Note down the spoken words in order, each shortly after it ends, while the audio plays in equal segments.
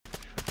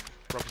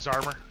Broke his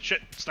armor.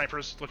 Shit,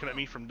 snipers looking at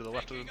me from to the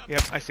left of him.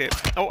 Yep, I see it.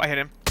 Oh, I hit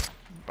him.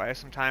 Buy us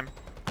some time.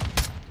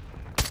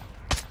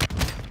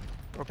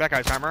 Broke that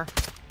guy's armor.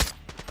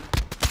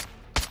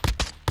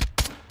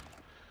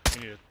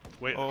 You need to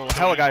wait. Oh,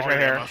 hella guys right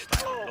here.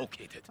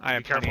 I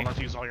am Be careful plenty. not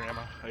to use all your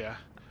ammo. Oh, yeah.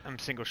 I'm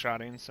single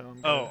shotting, so I'm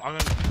good. Oh, I'm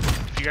gonna.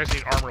 If you guys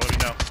need armor, let me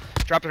know.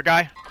 Dropped our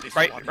guy.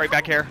 Right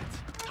back here.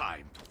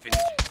 Time to finish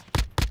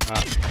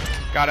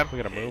it. Got him. We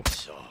gotta move.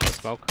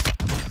 Smoke.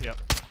 Yep.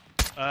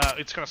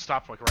 It's gonna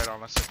stop like right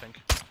on us, I think.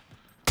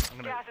 I'm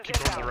gonna keep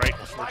going to the right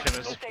where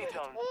Tim is.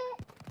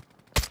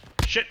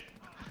 Shit!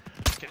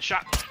 Get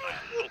shot.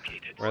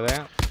 Where are they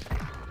at?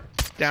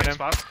 Down Same him.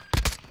 spot.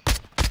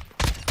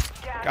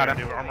 Got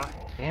New him. armor.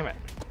 Damn it.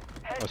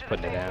 I was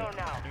putting it down.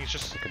 I think he's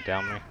just. Could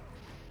down me.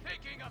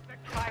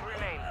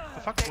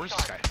 The fuck? Where's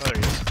this guy? Oh, there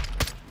he is.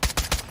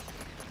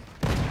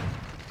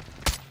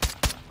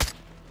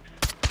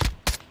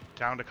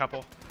 Downed a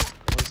couple.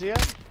 Where's he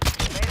at?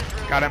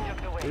 Got him.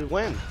 We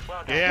win.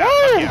 Yeah.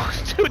 Woo! Yeah.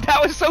 Dude,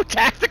 that was so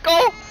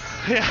tactical.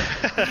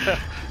 Yeah.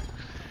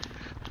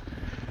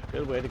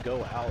 Good way to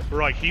go out.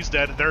 We're like, he's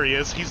dead. There he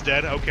is. He's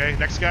dead. Okay.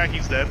 Next guy,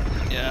 he's dead.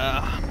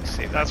 Yeah.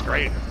 Save that. That's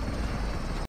great.